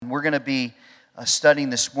we're going to be studying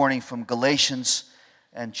this morning from Galatians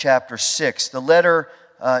and chapter 6. The letter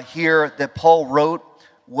here that Paul wrote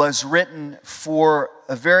was written for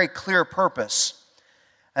a very clear purpose.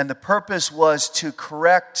 And the purpose was to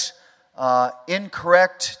correct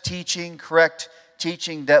incorrect teaching, correct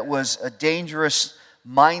teaching that was a dangerous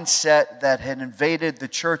mindset that had invaded the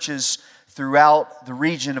churches throughout the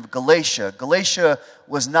region of Galatia. Galatia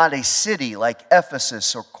was not a city like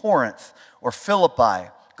Ephesus or Corinth or Philippi.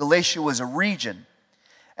 Galatia was a region.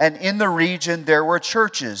 And in the region there were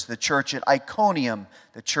churches, the church at Iconium,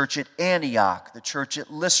 the church at Antioch, the church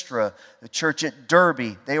at Lystra, the church at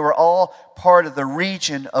Derbe. They were all part of the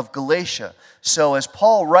region of Galatia. So as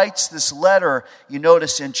Paul writes this letter, you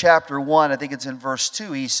notice in chapter 1, I think it's in verse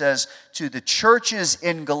 2, he says, to the churches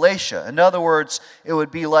in Galatia. In other words, it would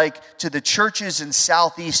be like to the churches in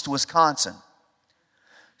southeast Wisconsin.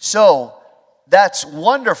 So that's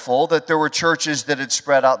wonderful that there were churches that had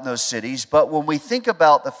spread out in those cities, but when we think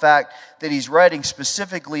about the fact that he's writing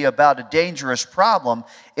specifically about a dangerous problem,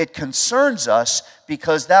 it concerns us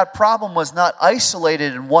because that problem was not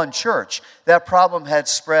isolated in one church. That problem had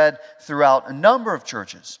spread throughout a number of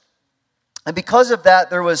churches. And because of that,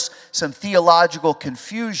 there was some theological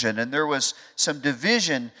confusion and there was some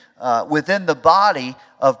division within the body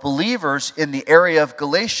of believers in the area of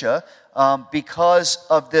Galatia because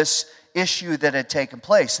of this issue that had taken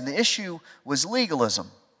place. And the issue was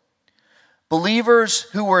legalism. Believers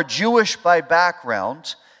who were Jewish by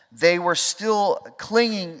background, they were still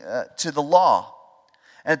clinging to the law.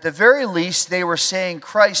 At the very least, they were saying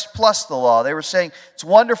Christ plus the law. They were saying it's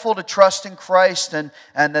wonderful to trust in Christ and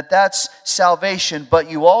that's salvation,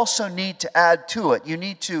 but you also need to add to it. You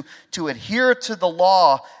need to adhere to the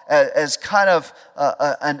law as kind of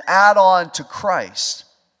an add-on to Christ.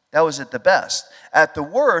 That was at the best. At the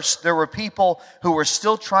worst, there were people who were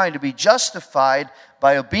still trying to be justified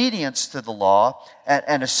by obedience to the law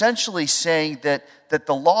and essentially saying that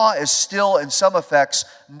the law is still, in some effects,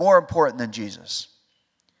 more important than Jesus.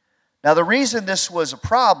 Now, the reason this was a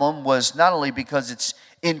problem was not only because it's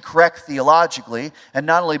incorrect theologically and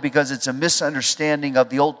not only because it's a misunderstanding of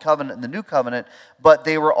the Old Covenant and the New Covenant, but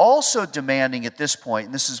they were also demanding at this point,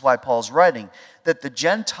 and this is why Paul's writing, that the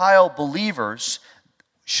Gentile believers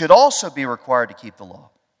should also be required to keep the law.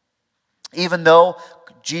 Even though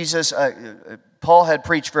Paul had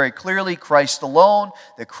preached very clearly Christ alone,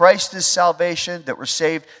 that Christ is salvation, that we're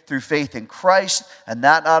saved through faith in Christ, and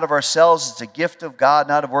that not of ourselves, it's a gift of God,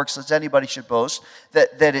 not of works, lest anybody should boast,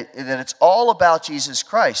 that it's all about Jesus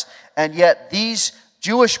Christ. And yet these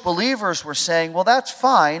Jewish believers were saying, well, that's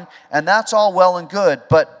fine, and that's all well and good,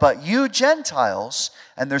 but you Gentiles,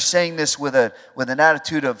 and they're saying this with an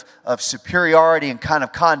attitude of superiority and kind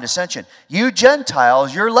of condescension. You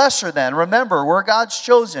Gentiles, you're lesser than. Remember, we're God's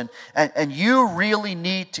chosen, and you really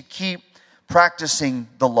need to keep practicing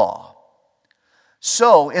the law.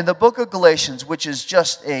 So, in the book of Galatians, which is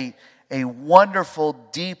just a wonderful,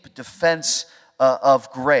 deep defense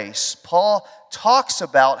of grace, Paul talks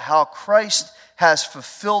about how Christ has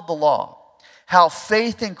fulfilled the law, how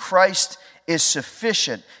faith in Christ is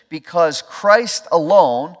sufficient because Christ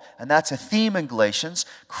alone, and that's a theme in Galatians,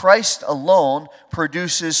 Christ alone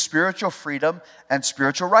produces spiritual freedom and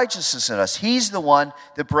spiritual righteousness in us. He's the one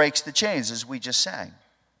that breaks the chains, as we just sang.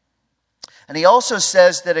 And he also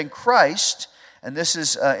says that in Christ, and this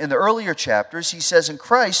is in the earlier chapters, he says in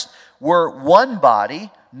Christ we're one body,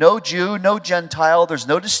 no Jew, no Gentile. There's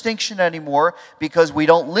no distinction anymore because we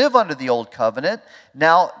don't live under the old covenant.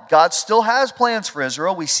 Now, God still has plans for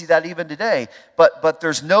Israel. We see that even today. But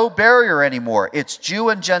there's no barrier anymore. It's Jew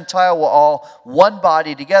and Gentile, we're all one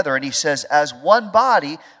body together. And he says, as one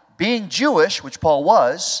body, being Jewish, which Paul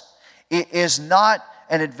was, it is not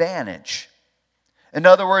an advantage. In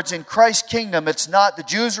other words, in Christ's kingdom, it's not the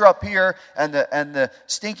Jews are up here and the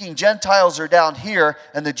stinking Gentiles are down here,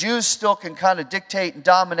 and the Jews still can kind of dictate and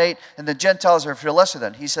dominate, and the Gentiles are feel lesser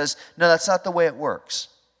than. He says, no, that's not the way it works.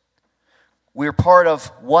 We're part of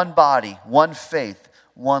one body, one faith,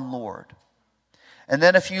 one Lord. And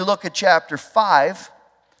then if you look at chapter 5,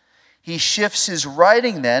 he shifts his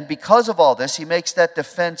writing then, because of all this, he makes that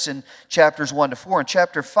defense in chapters 1 to 4. In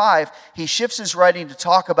chapter 5, he shifts his writing to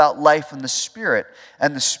talk about life in the Spirit.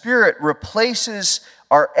 And the Spirit replaces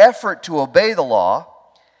our effort to obey the law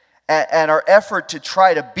and our effort to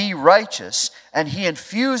try to be righteous. And he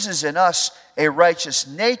infuses in us a righteous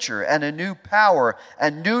nature and a new power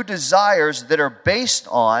and new desires that are based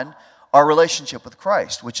on our relationship with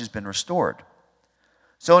Christ, which has been restored.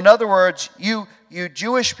 So in other words, you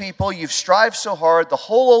Jewish people, you've strived so hard. The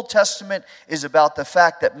whole Old Testament is about the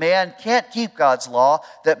fact that man can't keep God's law,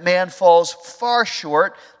 that man falls far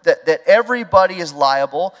short, that everybody is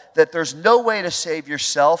liable, that there's no way to save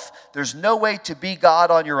yourself, there's no way to be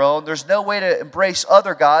God on your own, there's no way to embrace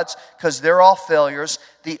other gods because they're all failures.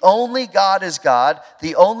 The only God is God,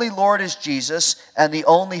 the only Lord is Jesus, and the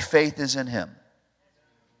only faith is in Him.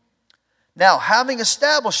 Now, having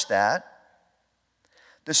established that,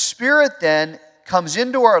 the Spirit then comes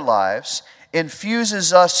into our lives,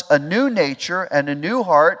 infuses us a new nature and a new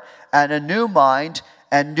heart and a new mind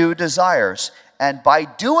and new desires. And by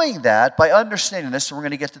doing that, by understanding this, and we're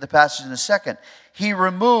going to get to the passage in a second, He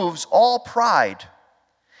removes all pride.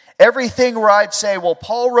 Everything where I'd say, well,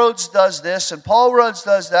 Paul Rhodes does this, and Paul Rhodes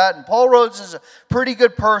does that, and Paul Rhodes is a pretty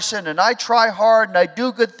good person, and I try hard, and I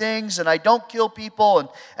do good things, and I don't kill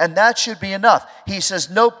people, and that should be enough. He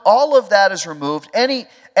says, nope, all of that is removed. Any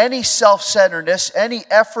self-centeredness, any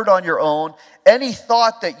effort on your own, any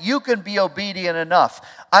thought that you can be obedient enough.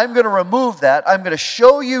 I'm going to remove that. I'm going to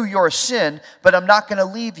show you your sin, but I'm not going to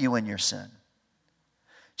leave you in your sin.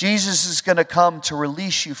 Jesus is going to come to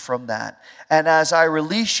release you from that. And as I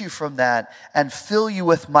release you from that and fill you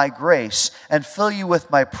with my grace and fill you with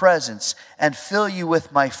my presence and fill you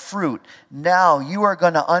with my fruit, now you are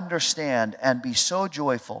going to understand and be so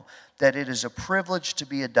joyful that it is a privilege to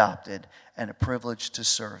be adopted and a privilege to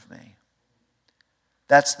serve me.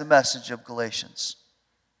 That's the message of Galatians.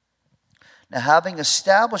 Now, having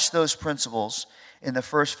established those principles in the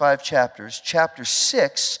first 5 chapters, chapter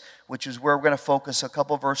 6, which is where we're going to focus a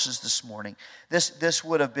couple verses this morning. This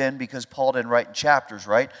would have been because Paul didn't write in chapters,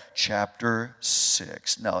 right? Chapter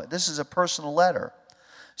 6. No, this is a personal letter.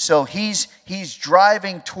 So he's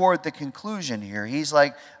driving toward the conclusion here. He's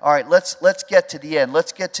like, all right, let's get to the end.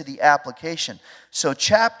 Let's get to the application. So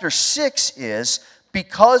chapter 6 is,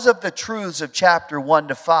 because of the truths of chapter 1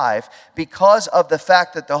 to 5, because of the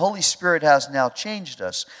fact that the Holy Spirit has now changed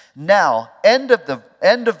us. Now, end of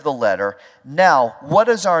the letter, now, what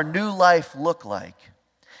does our new life look like?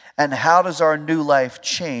 And how does our new life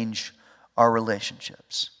change our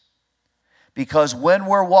relationships? Because when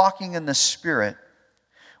we're walking in the Spirit,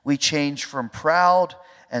 we change from proud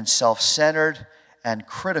and self-centered and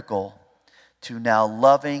critical to now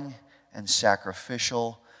loving and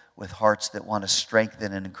sacrificial with hearts that want to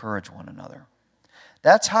strengthen and encourage one another.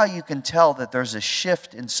 That's how you can tell that there's a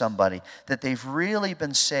shift in somebody, that they've really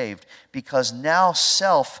been saved, because now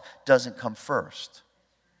self doesn't come first.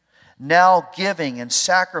 Now giving and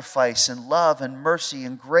sacrifice and love and mercy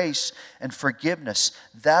and grace and forgiveness,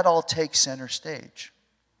 that all takes center stage.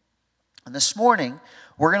 And this morning,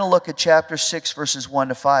 we're going to look at chapter 6, verses 1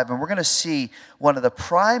 to 5, and we're going to see one of the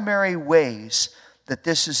primary ways that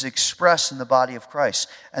this is expressed in the body of Christ.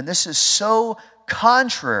 And this is so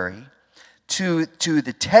contrary to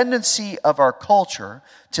the tendency of our culture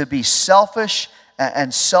to be selfish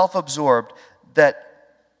and self-absorbed that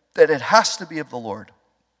it has to be of the Lord.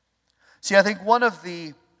 See, I think one of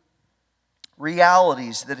the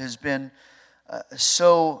realities that has been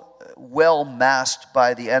so well masked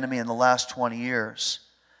by the enemy in the last 20 years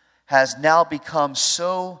has now become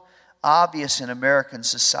so obvious in American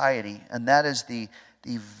society, and that is the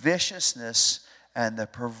viciousness and the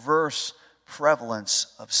perverse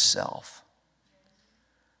prevalence of self.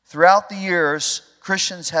 Throughout the years,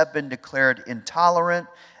 Christians have been declared intolerant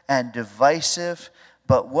and divisive,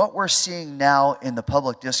 but what we're seeing now in the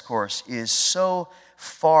public discourse is so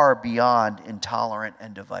far beyond intolerant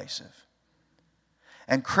and divisive.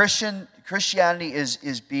 And Christianity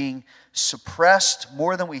is being suppressed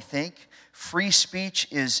more than we think. Free speech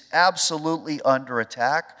is absolutely under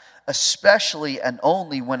attack, especially and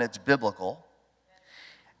only when it's biblical.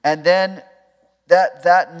 And then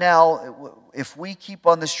that now, if we keep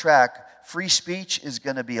on this track, free speech is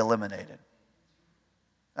going to be eliminated.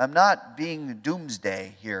 I'm not being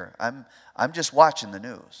doomsday here. I'm just watching the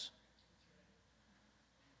news.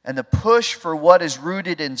 And the push for what is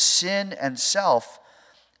rooted in sin and self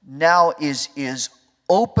now is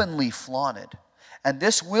openly flaunted. And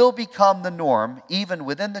this will become the norm, even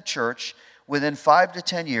within the church, within 5 to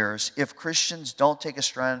 10 years, if Christians don't take a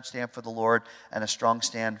strong stand for the Lord and a strong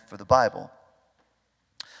stand for the Bible.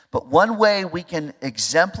 But one way we can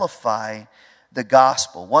exemplify the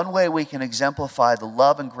gospel, one way we can exemplify the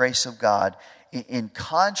love and grace of God in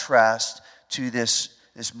contrast to this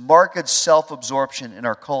marked self-absorption in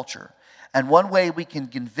our culture. And one way we can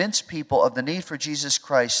convince people of the need for Jesus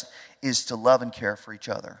Christ is to love and care for each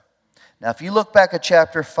other. Now, if you look back at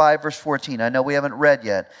chapter 5, verse 14, I know we haven't read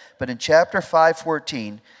yet, but in chapter 5,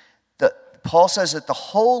 14, Paul says that the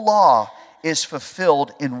whole law is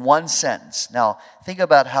fulfilled in one sentence. Now, think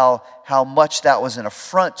about how much that was an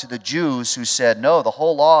affront to the Jews who said, no, the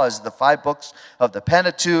whole law is the 5 books of the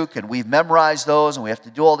Pentateuch, and we've memorized those, and we have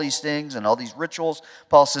to do all these things and all these rituals.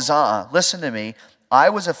 Paul says, listen to me. I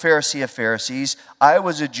was a Pharisee of Pharisees. I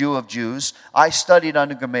was a Jew of Jews. I studied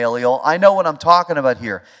under Gamaliel. I know what I'm talking about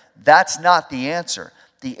here. That's not the answer.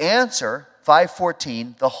 The answer,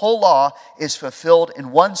 5:14, the whole law is fulfilled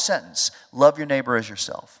in one sentence. Love your neighbor as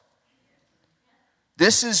yourself.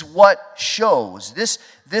 This is what shows.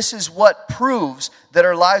 This is what proves that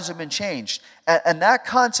our lives have been changed. And that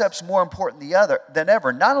concept's more important than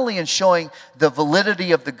ever, not only in showing the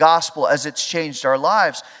validity of the gospel as it's changed our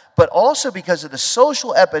lives, but also because of the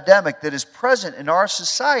social epidemic that is present in our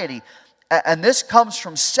society. And this comes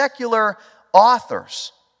from secular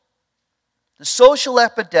authors. The social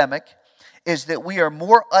epidemic is that we are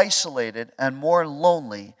more isolated and more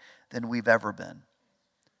lonely than we've ever been.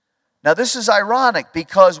 Now, this is ironic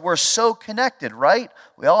because we're so connected, right?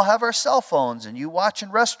 We all have our cell phones, and you watch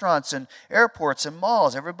in restaurants and airports and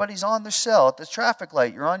malls. Everybody's on their cell. At the traffic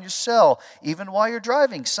light, you're on your cell. Even while you're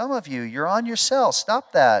driving, some of you, you're on your cell.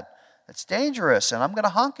 Stop that. It's dangerous, and I'm going to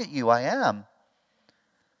honk at you. I am.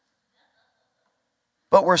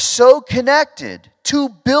 But we're so connected. 2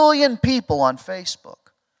 billion people on Facebook.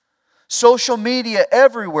 Social media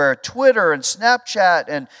everywhere, Twitter and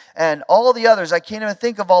Snapchat and all the others. I can't even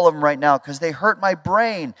think of all of them right now because they hurt my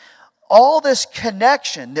brain. All this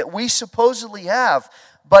connection that we supposedly have.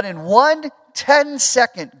 But in one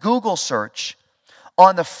 10-second Google search,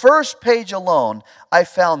 on the first page alone, I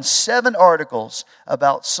found 7 articles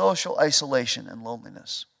about social isolation and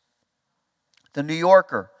loneliness. The New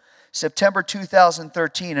Yorker, September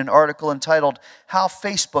 2013, an article entitled, "How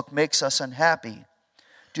Facebook Makes Us Unhappy,"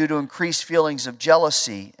 due to increased feelings of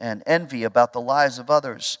jealousy and envy about the lives of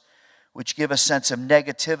others, which give a sense of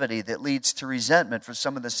negativity that leads to resentment for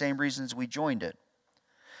some of the same reasons we joined it.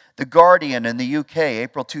 The Guardian in the UK,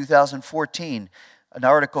 April 2014, an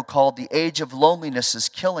article called "The Age of Loneliness is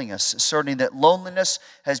Killing Us," asserting that loneliness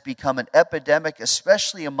has become an epidemic,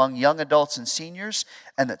 especially among young adults and seniors,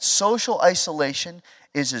 and that social isolation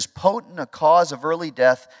is as potent a cause of early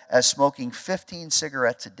death as smoking 15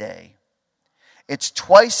 cigarettes a day. It's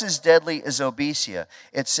twice as deadly as obesity.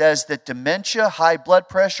 It says that dementia, high blood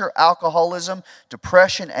pressure, alcoholism,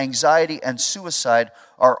 depression, anxiety, and suicide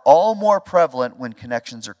are all more prevalent when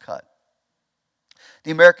connections are cut.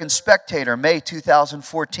 The American Spectator, May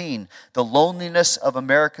 2014, "The Loneliness of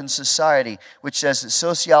American Society," which says that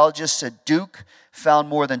sociologists at Duke found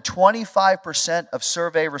more than 25% of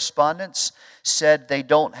survey respondents said they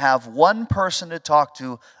don't have one person to talk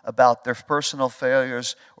to about their personal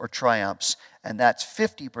failures or triumphs. And that's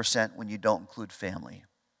 50% when you don't include family.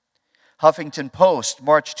 Huffington Post,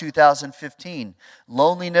 March 2015,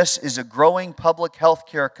 "Loneliness is a growing public health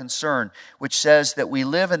care concern," which says that we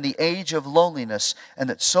live in the age of loneliness and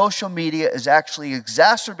that social media is actually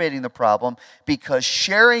exacerbating the problem because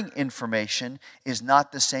sharing information is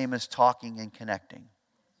not the same as talking and connecting.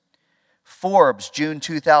 Forbes, June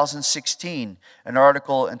 2016, an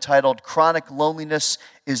article entitled "Chronic Loneliness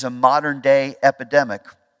is a Modern Day Epidemic."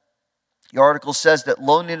 The article says that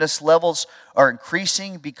loneliness levels are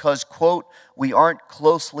increasing because, quote, "we aren't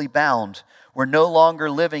closely bound. We're no longer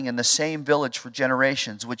living in the same village for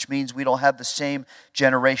generations, which means we don't have the same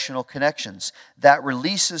generational connections. That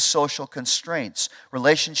releases social constraints.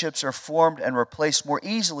 Relationships are formed and replaced more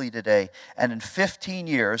easily today. And in 15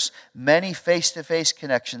 years, many face-to-face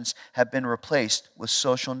connections have been replaced with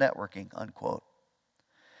social networking," unquote.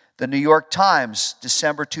 The New York Times,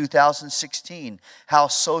 December 2016, "How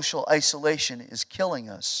Social Isolation is Killing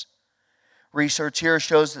Us." Research here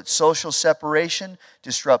shows that social separation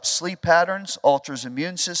disrupts sleep patterns, alters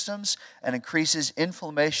immune systems, and increases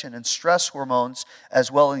inflammation and stress hormones,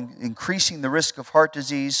 as well as increasing the risk of heart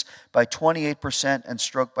disease by 28% and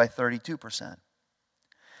stroke by 32%.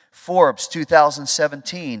 Forbes,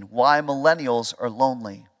 2017, "Why Millennials Are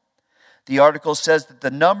Lonely." The article says that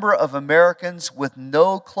the number of Americans with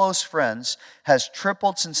no close friends has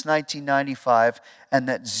tripled since 1995, and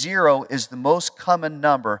that 0 is the most common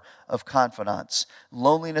number of confidants.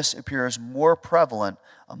 Loneliness appears more prevalent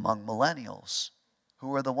among millennials,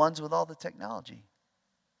 who are the ones with all the technology.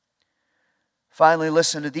 Finally,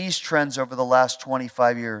 listen to these trends over the last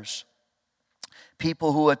 25 years.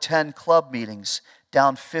 People who attend club meetings,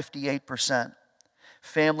 down 58%.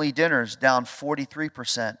 Family dinners, down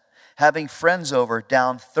 43%. Having friends over,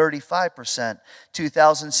 down 35%.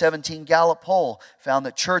 2017 Gallup poll found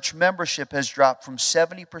that church membership has dropped from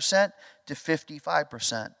 70% to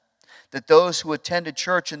 55%. that those who attended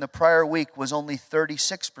church in the prior week was only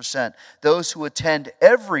 36%. Those who attend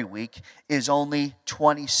every week is only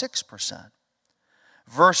 26%.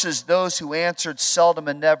 Versus those who answered seldom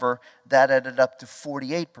and never, that added up to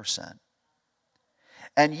 48%.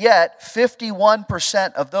 And yet,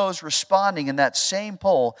 51% of those responding in that same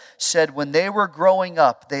poll said when they were growing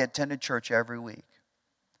up, they attended church every week.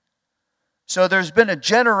 So there's been a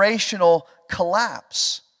generational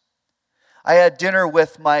collapse. I had dinner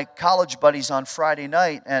with my college buddies on Friday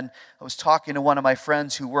night, and I was talking to one of my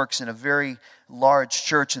friends who works in a very large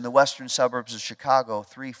church in the western suburbs of Chicago,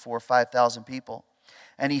 3,000, 4,000, 5,000 people.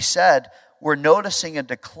 And he said, we're noticing a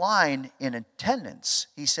decline in attendance.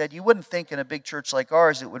 He said, you wouldn't think in a big church like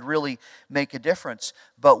ours it would really make a difference,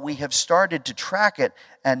 but we have started to track it,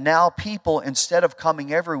 and now people, instead of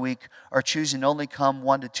coming every week, are choosing to only come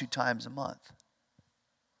 1 to 2 times a month.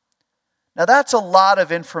 Now that's a lot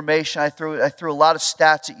of information. I threw a lot of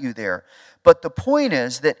stats at you there. But the point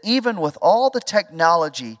is that even with all the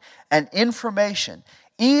technology and information,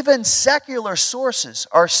 even secular sources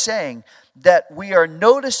are saying that we are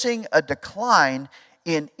noticing a decline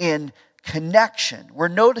in connection. We're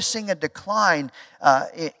noticing a decline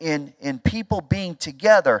in people being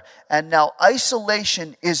together. And now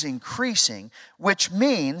isolation is increasing, which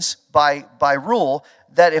means, by rule,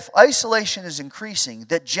 that if isolation is increasing,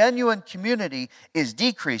 that genuine community is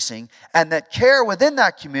decreasing, and that care within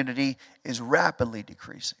that community is rapidly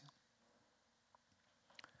decreasing.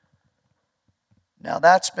 Now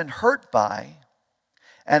that's been hurt by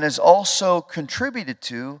and has also contributed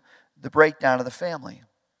to the breakdown of the family.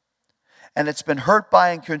 And it's been hurt by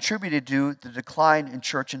and contributed to the decline in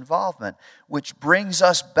church involvement, which brings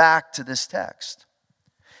us back to this text.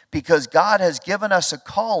 Because God has given us a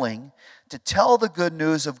calling to tell the good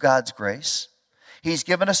news of God's grace. He's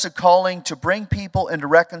given us a calling to bring people into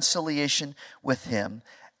reconciliation with Him.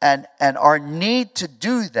 And our need to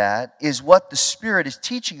do that is what the Spirit is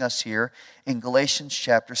teaching us here in Galatians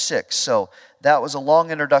chapter 6. So that was a long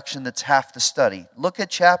introduction that's half the study. Look at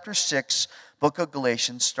chapter 6, book of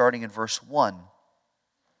Galatians, starting in verse 1.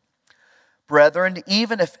 Brethren,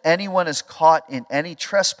 even if anyone is caught in any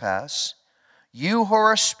trespass, you who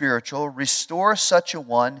are spiritual, restore such a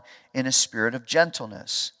one in a spirit of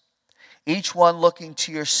gentleness. Each one looking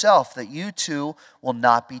to yourself, that you too will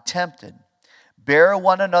not be tempted. Bear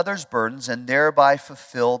one another's burdens, and thereby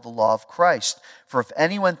fulfill the law of Christ. For if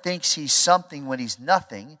anyone thinks he's something when he's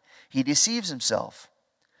nothing, he deceives himself.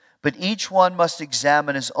 But each one must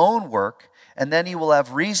examine his own work, and then he will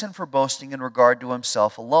have reason for boasting in regard to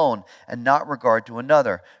himself alone, and not regard to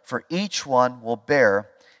another. For each one will bear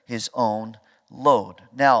his own load.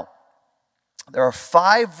 Now, there are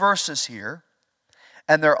 5 verses here,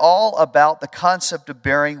 and they're all about the concept of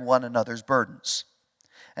bearing one another's burdens.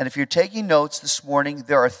 And if you're taking notes this morning,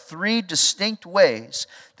 there are 3 distinct ways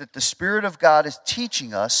that the Spirit of God is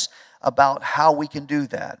teaching us about how we can do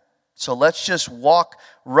that. So let's just walk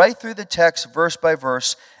right through the text, verse by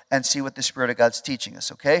verse, and see what the Spirit of God's teaching us,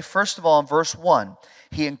 okay? First of all, in verse 1,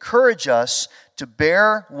 He encourages us to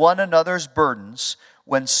bear one another's burdens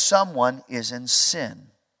when someone is in sin.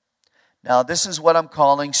 Now, this is what I'm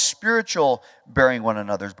calling spiritual bearing one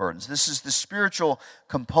another's burdens. This is the spiritual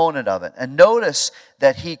component of it. And notice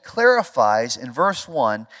that he clarifies in verse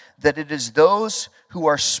 1 that it is those who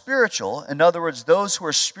are spiritual, in other words, those who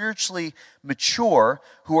are spiritually mature,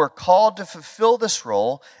 who are called to fulfill this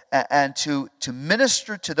role and to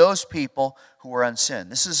minister to those people who are in sin.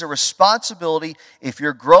 This is a responsibility. If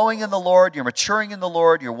you're growing in the Lord, you're maturing in the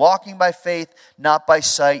Lord, you're walking by faith, not by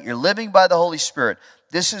sight, you're living by the Holy Spirit,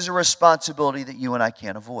 this is a responsibility that you and I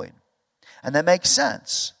can't avoid. And that makes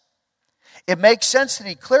sense. It makes sense that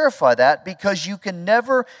he clarified that because you can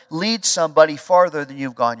never lead somebody farther than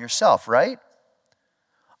you've gone yourself, right?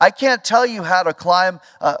 I can't tell you how to climb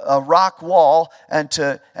a rock wall and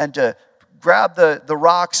to grab the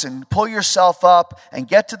rocks and pull yourself up and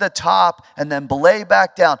get to the top and then belay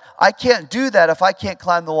back down. I can't do that if I can't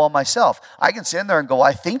climb the wall myself. I can stand there and go,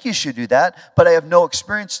 I think you should do that, but I have no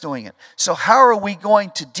experience doing it. So how are we going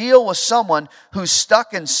to deal with someone who's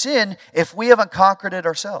stuck in sin if we haven't conquered it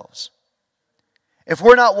ourselves? If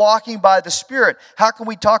we're not walking by the Spirit, how can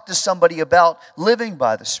we talk to somebody about living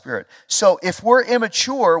by the Spirit? So if we're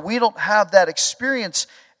immature, we don't have that experience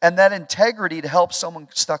and that integrity to help someone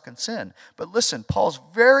stuck in sin. But listen, Paul's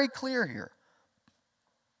very clear here.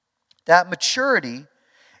 That maturity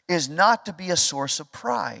is not to be a source of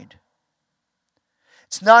pride.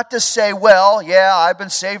 It's not to say, well, yeah, I've been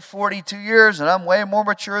saved 42 years and I'm way more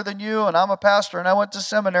mature than you and I'm a pastor and I went to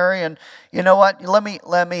seminary and you know what,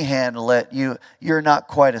 let me handle it. You're not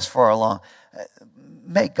quite as far along.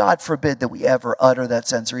 May God forbid that we ever utter that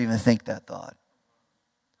sentence or even think that thought.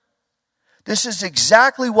 This is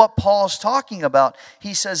exactly what Paul's talking about.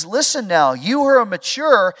 He says, listen now, you who are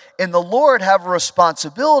mature in the Lord have a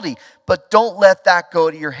responsibility, but don't let that go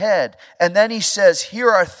to your head. And then he says, here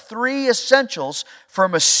are 3 essentials for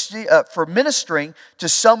ministering to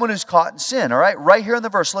someone who's caught in sin. All right, right here in the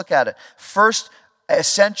verse, look at it. First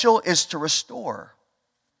essential is to restore.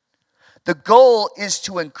 The goal is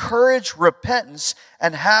to encourage repentance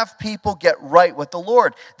and have people get right with the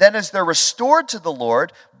Lord. Then as they're restored to the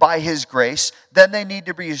Lord by His grace, then they need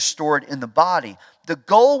to be restored in the body. The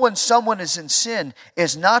goal when someone is in sin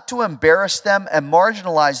is not to embarrass them and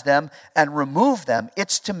marginalize them and remove them.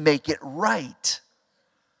 It's to make it right.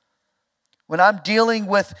 When I'm dealing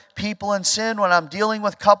with people in sin, when I'm dealing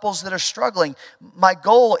with couples that are struggling, my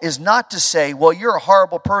goal is not to say, well, you're a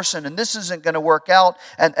horrible person and this isn't going to work out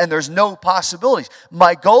and there's no possibilities.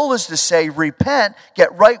 My goal is to say, repent,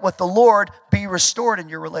 get right with the Lord, be restored in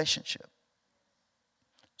your relationship.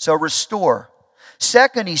 So restore.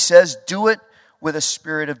 Second, he says, do it with a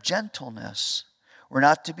spirit of gentleness. We're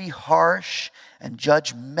not to be harsh and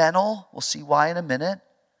judgmental. We'll see why in a minute.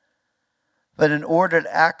 But in order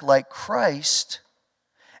to act like Christ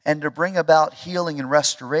and to bring about healing and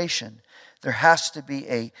restoration, there has to be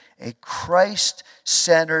a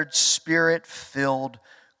Christ-centered, Spirit-filled,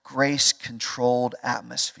 grace-controlled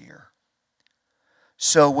atmosphere.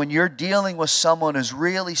 So when you're dealing with someone who's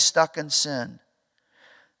really stuck in sin,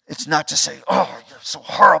 it's not to say, oh, you're so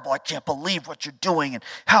horrible, I can't believe what you're doing, and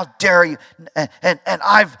how dare you, and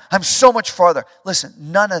I'm so much farther. Listen,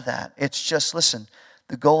 none of that. It's just, listen,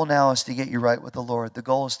 the goal now is to get you right with the Lord. The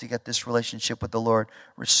goal is to get this relationship with the Lord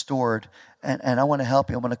restored. And I want to help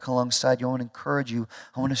you. I want to come alongside you. I want to encourage you.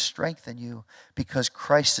 I want to strengthen you because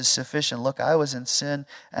Christ is sufficient. Look, I was in sin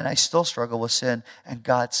and I still struggle with sin, and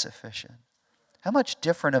God's sufficient. How much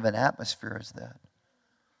different of an atmosphere is that?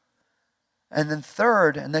 And then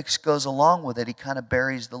third, and this goes along with it, he kind of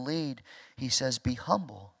buries the lead. He says, be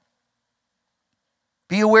humble.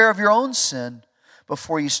 Be aware of your own sin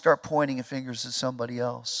before you start pointing fingers at somebody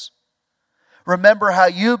else. Remember how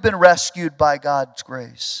you've been rescued by God's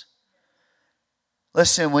grace.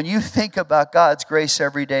 Listen, when you think about God's grace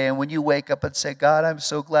every day and when you wake up and say, God, I'm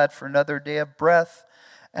so glad for another day of breath,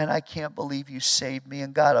 and I can't believe you saved me.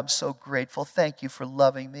 And God, I'm so grateful. Thank you for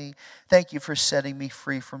loving me. Thank you for setting me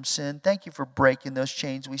free from sin. Thank you for breaking those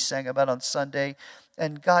chains we sang about on Sunday.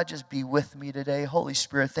 And God, just be with me today. Holy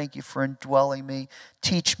Spirit, thank you for indwelling me.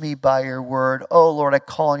 Teach me by your word. Oh, Lord, I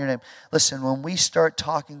call on your name. Listen, when we start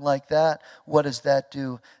talking like that, what does that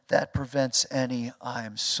do? That prevents any, I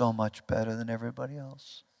am so much better than everybody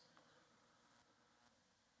else.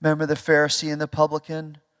 Remember the Pharisee and the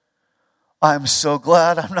publican? I'm so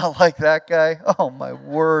glad I'm not like that guy. Oh, my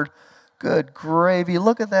word. Good gravy.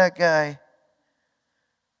 Look at that guy.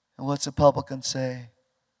 And what's the publican say?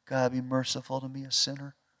 God, be merciful to me, a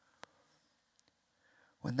sinner.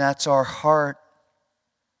 When that's our heart,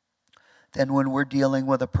 then when we're dealing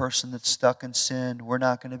with a person that's stuck in sin, we're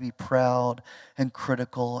not going to be proud and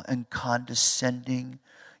critical and condescending.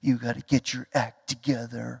 You got to get your act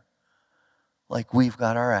together like we've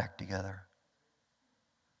got our act together.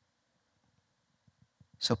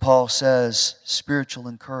 So Paul says, spiritual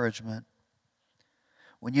encouragement.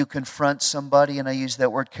 When you confront somebody, and I use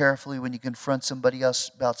that word carefully, when you confront somebody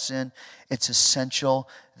else about sin, it's essential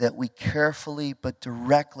that we carefully but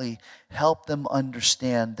directly help them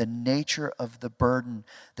understand the nature of the burden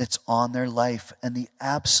that's on their life and the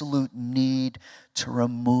absolute need to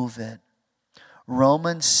remove it.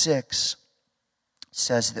 Romans 6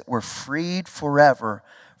 says that we're freed forever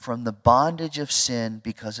from the bondage of sin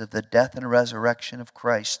because of the death and resurrection of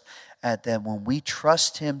Christ. And then when we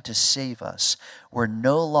trust Him to save us, we're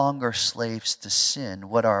no longer slaves to sin.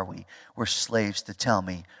 What are we? We're slaves to, tell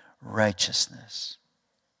me, righteousness.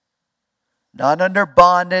 Not under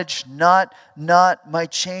bondage, not my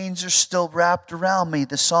chains are still wrapped around me.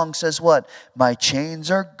 The song says what? My chains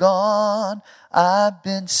are gone, I've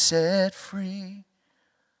been set free.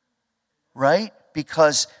 Right?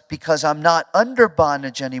 Because I'm not under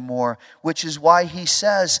bondage anymore, which is why he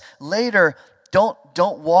says later, don't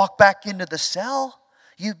walk back into the cell.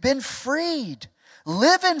 You've been freed.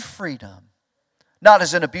 Live in freedom. Not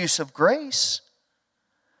as an abuse of grace,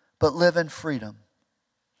 but live in freedom.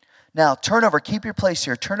 Now, keep your place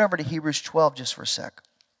here. Turn over to Hebrews 12 just for a sec.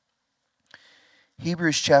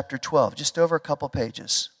 Hebrews chapter 12, just over a couple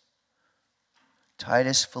pages.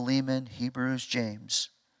 Titus, Philemon, Hebrews, James.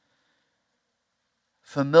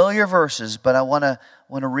 Familiar verses, but I want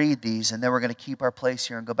to read these, and then we're going to keep our place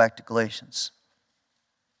here and go back to Galatians.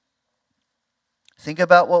 Think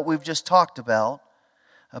about what we've just talked about,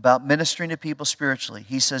 about ministering to people spiritually.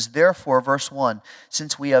 He says, therefore, verse 1,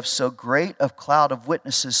 since we have so great a cloud of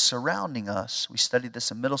witnesses surrounding us, we studied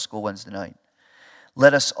this in middle school Wednesday night,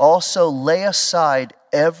 let us also lay aside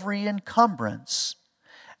every encumbrance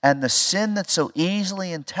and the sin that so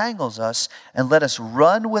easily entangles us, and let us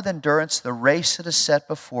run with endurance the race that is set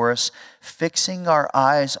before us, fixing our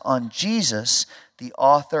eyes on Jesus, the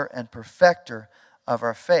author and perfecter of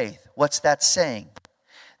our faith. What's that saying?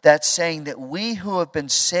 That's saying that we who have been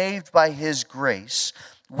saved by His grace,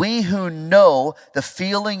 we who know the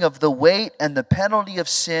feeling of the weight and the penalty of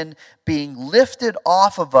sin being lifted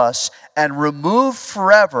off of us and removed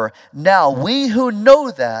forever, now we who know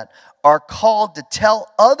that are called to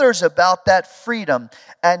tell others about that freedom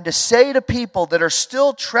and to say to people that are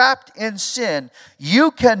still trapped in sin, you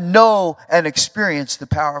can know and experience the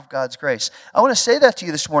power of God's grace. I want to say that to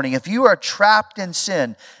you this morning. If you are trapped in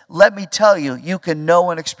sin, let me tell you, you can know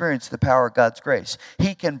and experience the power of God's grace.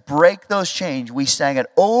 He can break those chains. We sang it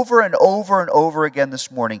over and over and over again this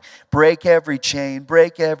morning. Break every chain,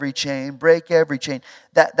 break every chain, break every chain.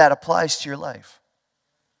 That applies to your life.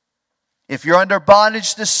 If you're under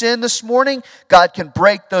bondage to sin this morning, God can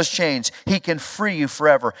break those chains. He can free you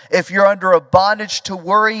forever. If you're under a bondage to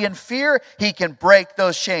worry and fear, He can break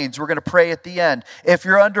those chains. We're going to pray at the end. If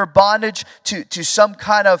you're under bondage to some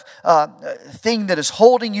kind of thing that is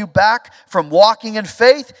holding you back from walking in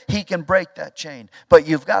faith, He can break that chain. But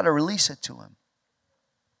you've got to release it to Him.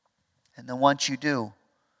 And then once you do,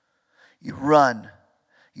 you run.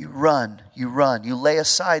 You run, you run. You lay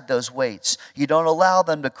aside those weights. You don't allow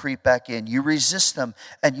them to creep back in. You resist them,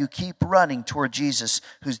 and you keep running toward Jesus,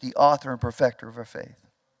 who's the author and perfecter of our faith.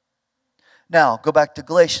 Now, go back to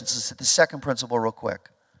Galatians. Let's hit the second principle real quick.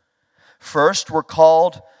 First, we're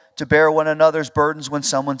called to bear one another's burdens when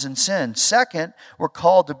someone's in sin. Second, we're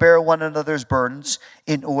called to bear one another's burdens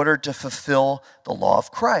in order to fulfill the law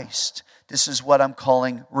of Christ. This is what I'm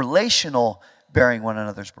calling relational bearing one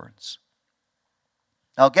another's burdens.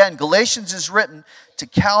 Now again, Galatians is written to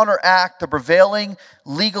counteract the prevailing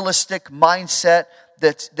legalistic mindset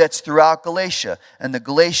that's throughout Galatia. And the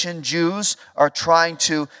Galatian Jews are trying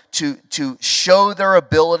to show their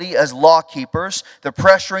ability as law keepers. They're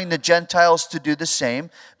pressuring the Gentiles to do the same.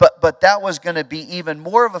 But that was going to be even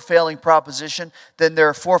more of a failing proposition than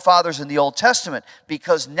their forefathers in the Old Testament.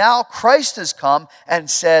 Because now Christ has come and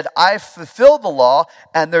said, I've fulfilled the law,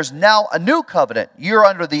 and there's now a new covenant. You're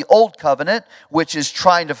under the old covenant, which is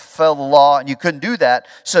trying to fulfill the law, and you couldn't do that.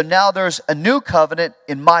 So now there's a new covenant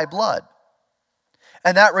in my blood.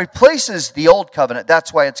 And that replaces the old covenant.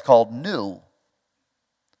 That's why it's called new.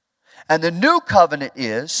 And the new covenant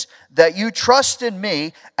is that you trust in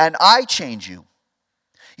me and I change you.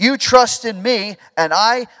 You trust in me and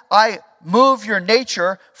I move your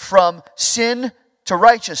nature from sin to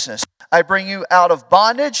righteousness. I bring you out of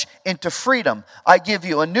bondage into freedom. I give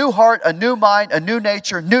you a new heart, a new mind, a new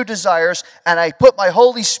nature, new desires, and I put my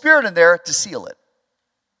Holy Spirit in there to seal it.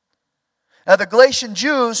 Now the Galatian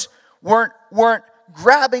Jews weren't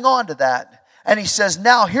grabbing onto that. And he says,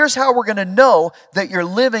 now here's how we're going to know that you're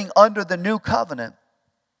living under the new covenant.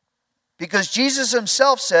 Because Jesus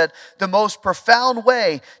himself said the most profound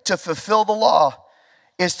way to fulfill the law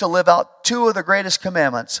is to live out two of the greatest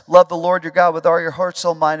commandments. Love the Lord your God with all your heart,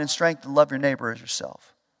 soul, mind, and strength, and love your neighbor as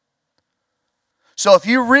yourself. So if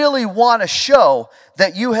you really want to show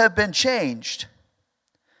that you have been changed,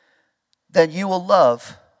 then you will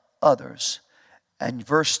love others. And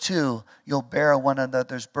verse 2, you'll bear one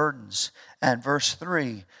another's burdens. And verse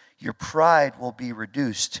 3, your pride will be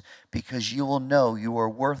reduced because you will know you are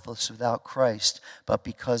worthless without Christ, but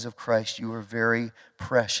because of Christ you are very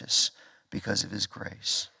precious because of His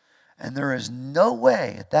grace. And there is no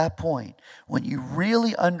way at that point, when you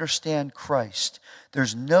really understand Christ,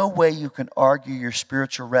 there's no way you can argue your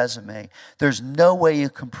spiritual resume. There's no way you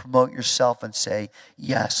can promote yourself and say,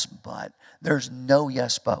 yes, but. There's no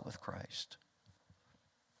yes, but with Christ.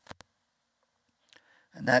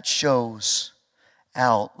 And that shows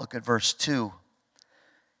out, look at verse 2,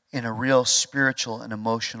 in a real spiritual and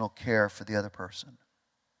emotional care for the other person.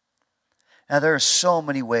 Now there are so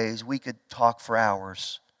many ways we could talk for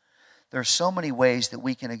hours. There are so many ways that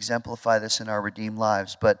we can exemplify this in our redeemed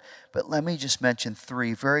lives. But let me just mention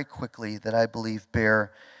three very quickly that I believe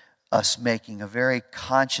bear us making a very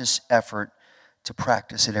conscious effort to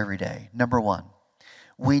practice it every day. Number one,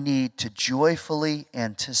 we need to joyfully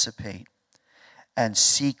anticipate and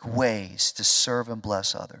seek ways to serve and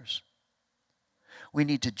bless others. We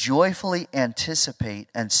need to joyfully anticipate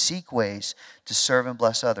and seek ways to serve and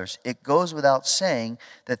bless others. It goes without saying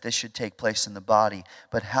that this should take place in the body,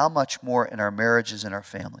 but how much more in our marriages and our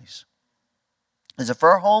families? As if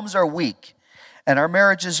our homes are weak and our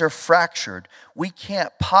marriages are fractured, we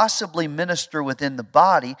can't possibly minister within the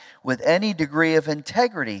body with any degree of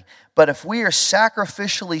integrity. But if we are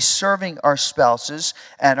sacrificially serving our spouses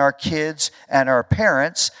and our kids and our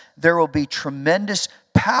parents, there will be tremendous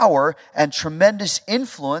power and tremendous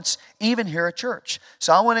influence even here at church.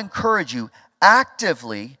 So I want to encourage you,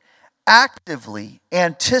 actively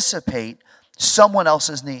anticipate someone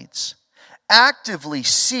else's needs. Actively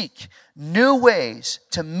seek new ways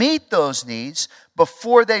to meet those needs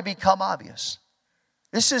before they become obvious.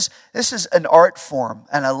 This is an art form,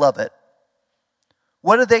 and I love it.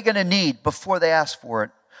 What are they going to need before they ask for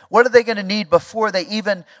it? What are they going to need before they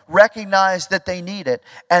even recognize that they need it?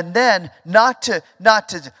 And then not to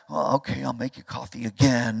oh, okay, I'll make you coffee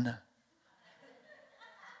again.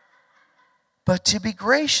 But to be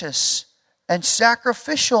gracious and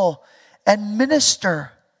sacrificial and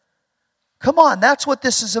minister. Come on, that's what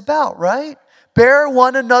this is about, right? Bear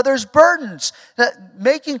one another's burdens.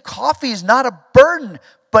 Making coffee is not a burden,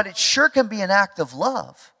 but it sure can be an act of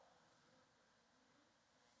love.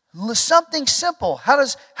 Something simple. How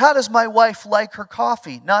does my wife like her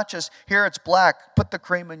coffee? Not just, here it's black, put the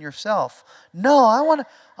cream in yourself. No, I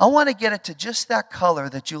want to get it to just that color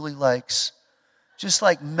that Julie likes. Just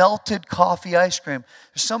like melted coffee ice cream.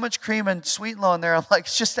 There's so much cream and sweet and low in there. I'm like,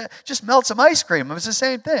 just melt some ice cream. It's the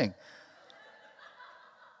same thing.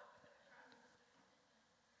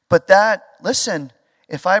 But listen,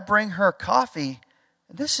 if I bring her coffee,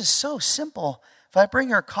 this is so simple. If I bring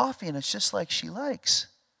her coffee and it's just like she likes,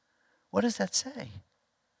 what does that say?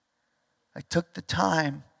 I took the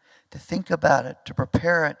time to think about it, to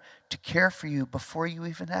prepare it, to care for you before you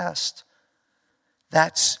even asked.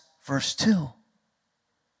 That's verse 2.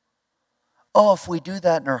 Oh, if we do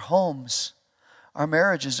that in our homes, our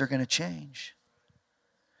marriages are going to change.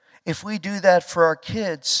 If we do that for our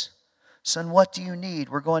kids, son, what do you need?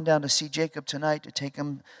 We're going down to see Jacob tonight to take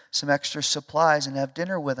him some extra supplies and have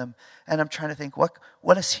dinner with him. And I'm trying to think, what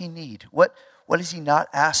does he need? What has he not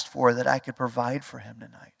asked for that I could provide for him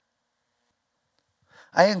tonight?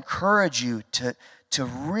 I encourage you to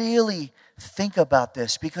really think about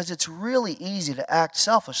this, because it's really easy to act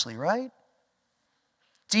selfishly, right?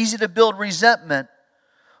 It's easy to build resentment.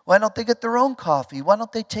 Why don't they get their own coffee? Why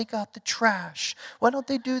don't they take out the trash? Why don't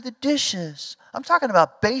they do the dishes? I'm talking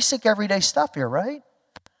about basic everyday stuff here, right?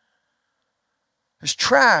 There's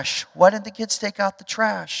trash. Why didn't the kids take out the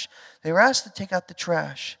trash? They were asked to take out the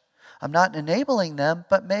trash. I'm not enabling them,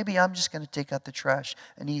 but maybe I'm just going to take out the trash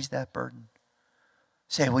and ease that burden.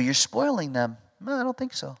 Say, well, you're spoiling them. No, I don't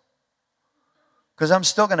think so. Because I'm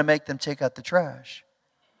still going to make them take out the trash.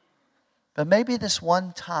 But maybe this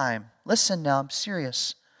one time, listen now, I'm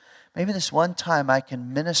serious. Maybe this one time I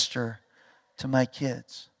can minister to my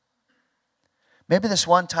kids. Maybe this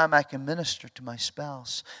one time I can minister to my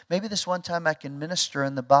spouse. Maybe this one time I can minister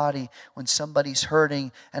in the body when somebody's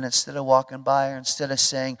hurting, and instead of walking by, or instead of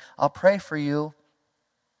saying, I'll pray for you,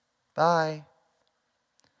 bye.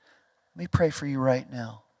 Let me pray for you right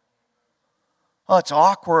now. Oh, it's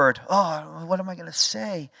awkward. Oh, what am I going to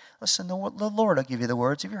say? Listen, the Lord will give you the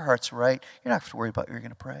words. If your heart's right, you're not going to have to worry about what you're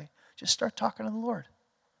going to pray. Just start talking to the Lord.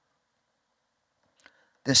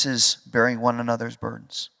 This is bearing one another's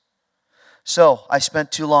burdens. So, I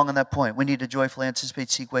spent too long on that point. We need to joyfully anticipate,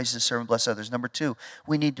 seek ways to serve and bless others. Number 2,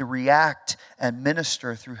 we need to react and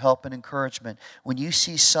minister through help and encouragement. When you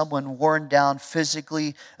see someone worn down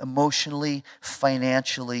physically, emotionally,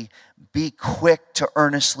 financially, be quick to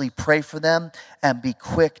earnestly pray for them and be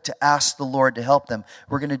quick to ask the Lord to help them.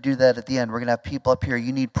 We're going to do that at the end. We're going to have people up here.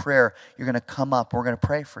 You need prayer. You're going to come up. We're going to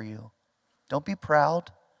pray for you. Don't be proud.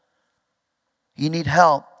 You need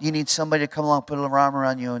help. You need somebody to come along, put an arm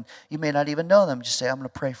around you, and you may not even know them. Just say, I'm going to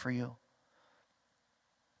pray for you.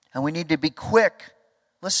 And we need to be quick,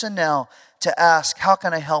 listen now, to ask, how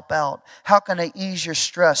can I help out? How can I ease your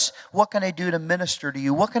stress? What can I do to minister to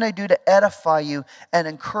you? What can I do to edify you and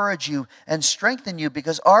encourage you and strengthen you?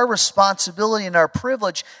 Because our responsibility and our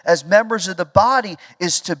privilege as members of the body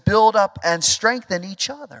is to build up and strengthen each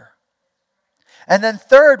other. And then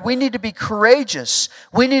third, we need to be courageous.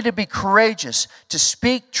 We need to be courageous to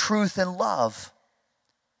speak truth in love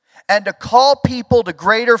and to call people to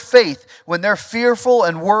greater faith when they're fearful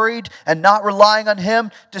and worried and not relying on Him,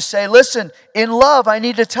 to say, listen, in love, I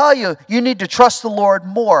need to tell you, you need to trust the Lord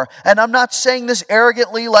more. And I'm not saying this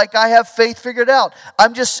arrogantly like I have faith figured out.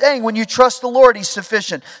 I'm just saying when you trust the Lord, He's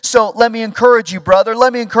sufficient. So let me encourage you, brother.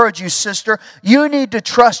 Let me encourage you, sister. You need to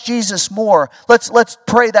trust Jesus more. Let's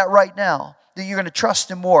pray that right now, that you're going to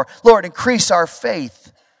trust Him more. Lord, increase our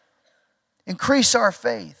faith. Increase our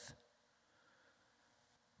faith.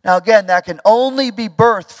 Now again, that can only be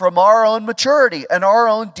birthed from our own maturity and our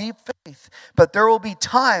own deep faith. But there will be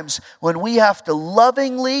times when we have to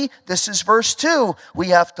lovingly, this is verse 2, we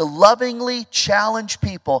have to lovingly challenge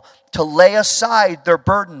people to lay aside their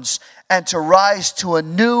burdens and to rise to a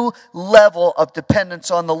new level of dependence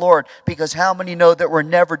on the Lord. Because how many know that we're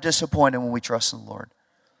never disappointed when we trust in the Lord?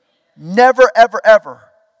 Never, ever, ever.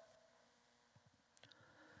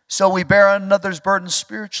 So we bear one another's burdens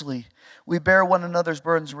spiritually. We bear one another's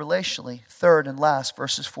burdens relationally. Third and last,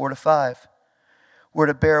 verses 4 to 5. We're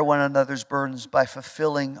to bear one another's burdens by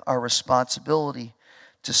fulfilling our responsibility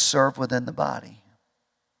to serve within the body.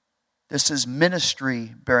 This is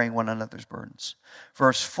ministry, bearing one another's burdens.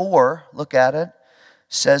 Verse 4, look at it,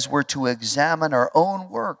 says we're to examine our own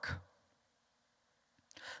work.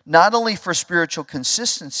 Not only for spiritual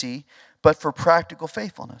consistency, but for practical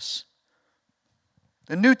faithfulness.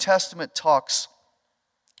 The New Testament talks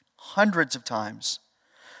hundreds of times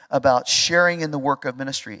about sharing in the work of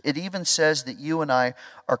ministry. It even says that you and I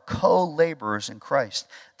are co-laborers in Christ.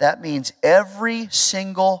 That means every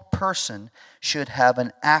single person should have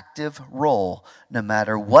an active role, no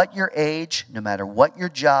matter what your age, no matter what your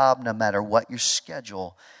job, no matter what your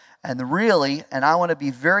schedule. And really, and I want to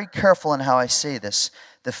be very careful in how I say this,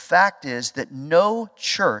 the fact is that no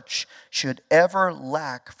church should ever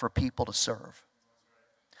lack for people to serve.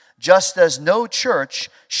 Just as no church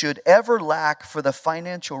should ever lack for the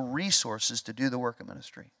financial resources to do the work of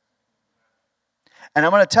ministry. And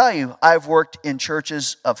I'm going to tell you, I've worked in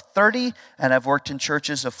churches of 30 and I've worked in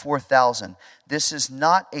churches of 4,000. This is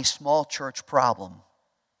not a small church problem.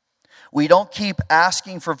 We don't keep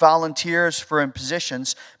asking for volunteers for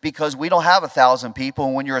positions because we don't have 1,000 people.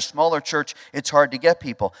 And when you're a smaller church, it's hard to get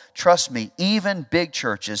people. Trust me, even big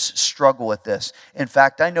churches struggle with this. In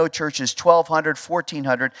fact, I know churches 1,200,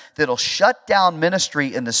 1,400 that'll shut down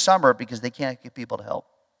ministry in the summer because they can't get people to help.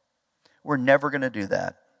 We're never going to do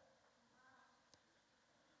that.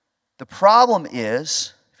 The problem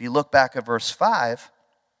is, if you look back at verse 5,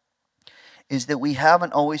 is that we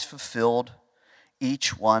haven't always fulfilled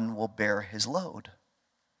each one will bear his load.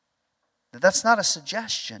 That's not a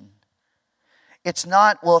suggestion. It's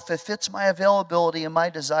not, well, if it fits my availability and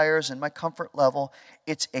my desires and my comfort level,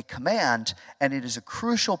 it's a command, and it is a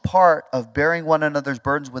crucial part of bearing one another's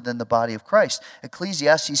burdens within the body of Christ.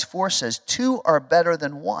 Ecclesiastes 4 says, 2 are better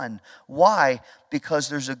than 1. Why? Because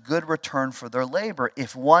there's a good return for their labor.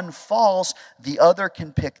 If one falls, the other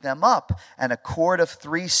can pick them up. And a cord of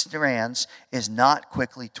 3 strands is not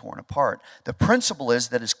quickly torn apart. The principle is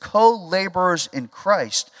that as co-laborers in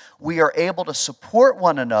Christ, we are able to support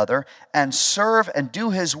one another and serve and do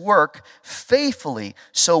his work faithfully.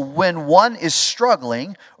 So when one is struggling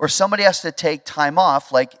or somebody has to take time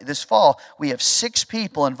off, like this fall, we have 6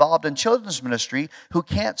 people involved in children's ministry who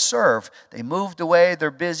can't serve. They moved away,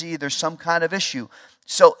 they're busy, there's some kind of issue.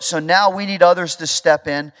 So now we need others to step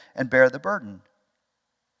in and bear the burden.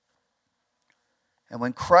 And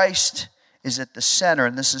when Christ is at the center,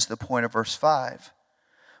 and this is the point of verse 5,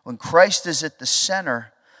 when Christ is at the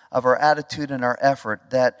center of our attitude and our effort,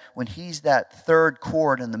 that when he's that third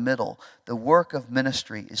cord in the middle, the work of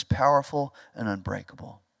ministry is powerful and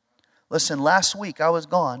unbreakable. Listen, last week I was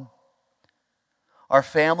gone. Our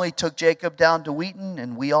family took Jacob down to Wheaton,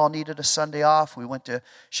 and we all needed a Sunday off. We went to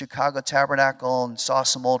Chicago Tabernacle and saw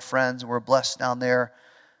some old friends, and we're blessed down there.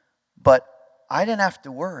 But I didn't have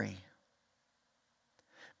to worry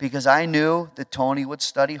because I knew that Tony would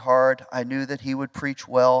study hard. I knew that he would preach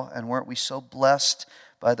well, and weren't we so blessed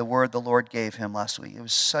by the word the Lord gave him last week? It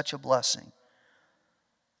was such a blessing.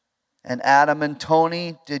 And Adam and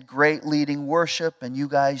Tony did great leading worship, and you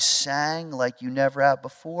guys sang like you never have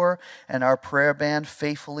before. And our prayer band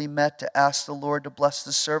faithfully met to ask the Lord to bless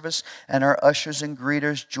the service. And our ushers and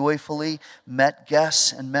greeters joyfully met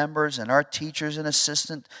guests and members, and our teachers and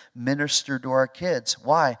assistants ministered to our kids.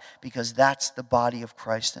 Why? Because that's the body of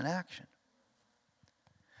Christ in action.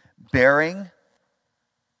 Bearing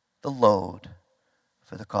the load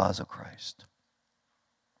for the cause of Christ.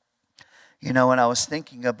 You know, when I was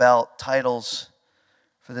thinking about titles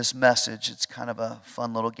for this message, it's kind of a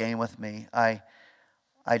fun little game with me. I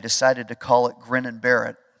decided to call it Grin and Bear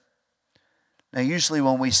It. Now, usually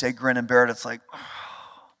when we say grin and bear it, it's like,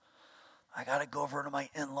 oh, I got to go over to my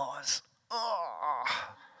in-laws. Oh,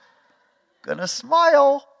 gonna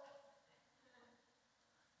smile.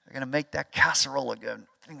 They're going to make that casserole again.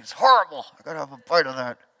 I think it's horrible. I got to have a bite of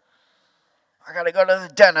that. I got to go to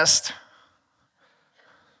the dentist.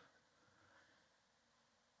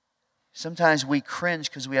 Sometimes we cringe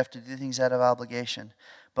because we have to do things out of obligation.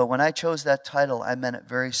 But when I chose that title, I meant it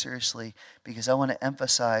very seriously because I want to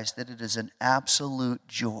emphasize that it is an absolute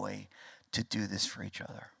joy to do this for each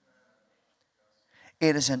other.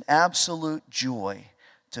 It is an absolute joy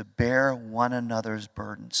to bear one another's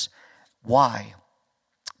burdens. Why?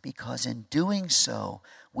 Because in doing so,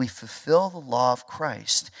 we fulfill the law of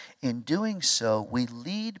Christ. In doing so, we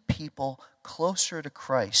lead people closer to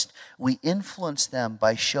Christ. We influence them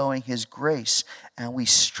by showing His grace, and we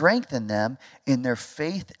strengthen them in their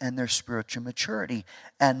faith and their spiritual maturity.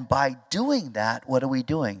 And by doing that, what are we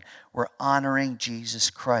doing? We're honoring Jesus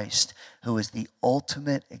Christ, who is the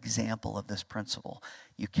ultimate example of this principle.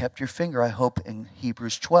 You kept your finger, I hope, in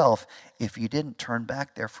Hebrews 12. If you didn't, turn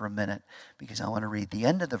back there for a minute, because I want to read the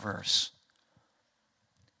end of the verse.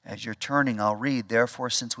 As you're turning, I'll read, "Therefore,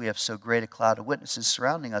 since we have so great a cloud of witnesses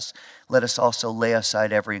surrounding us, let us also lay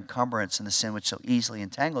aside every encumbrance and the sin which so easily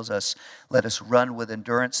entangles us. Let us run with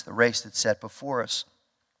endurance the race that's set before us,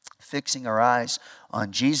 fixing our eyes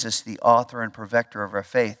on Jesus, the author and perfecter of our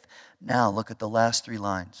faith." Now, look at the last three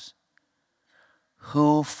lines.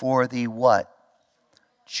 "Who for the" what?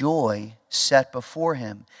 "Joy set before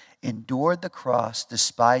Him, endured the cross,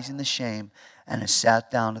 despising the shame, and has sat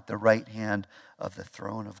down at the right hand of the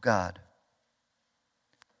throne of God."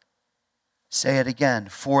 Say it again.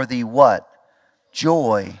 For the what?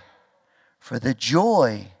 Joy. For the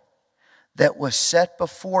joy that was set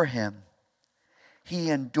before Him, He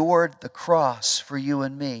endured the cross for you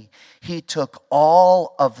and me. He took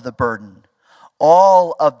all of the burden,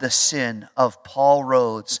 all of the sin of Paul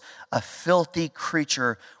Rhodes, a filthy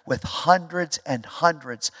creature with hundreds and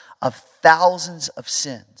hundreds of thousands of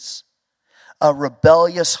sins, a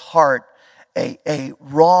rebellious heart, a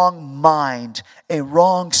wrong mind, a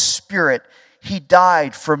wrong spirit. He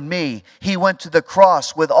died for me. He went to the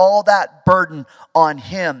cross with all that burden on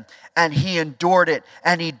Him, and He endured it,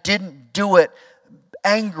 and He didn't do it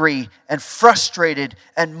angry and frustrated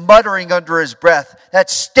and muttering under His breath.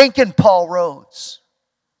 That's stinking Paul Rhodes.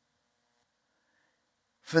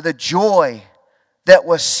 For the joy that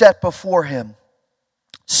was set before Him.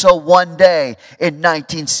 So one day in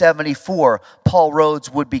 1974, Paul Rhodes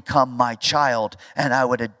would become my child, and I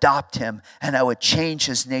would adopt him, and I would change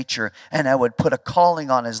his nature, and I would put a calling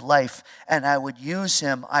on his life, and I would use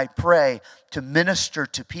him, I pray, to minister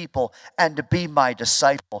to people and to be my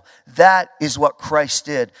disciple. That is what Christ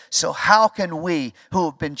did. So how can we, who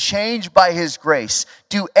have been changed by His grace,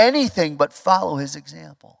 do anything but follow His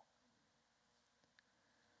example?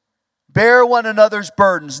 Bear one another's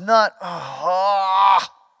burdens, not,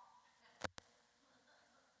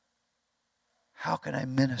 how can I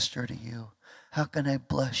minister to you? How can I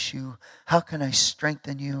bless you? How can I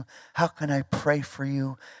strengthen you? How can I pray for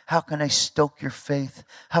you? How can I stoke your faith?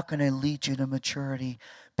 How can I lead you to maturity?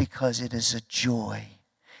 Because it is a joy.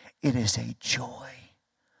 It is a joy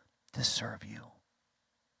to serve you.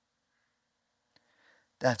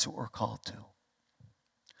 That's what we're called to.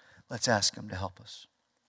 Let's ask Him to help us.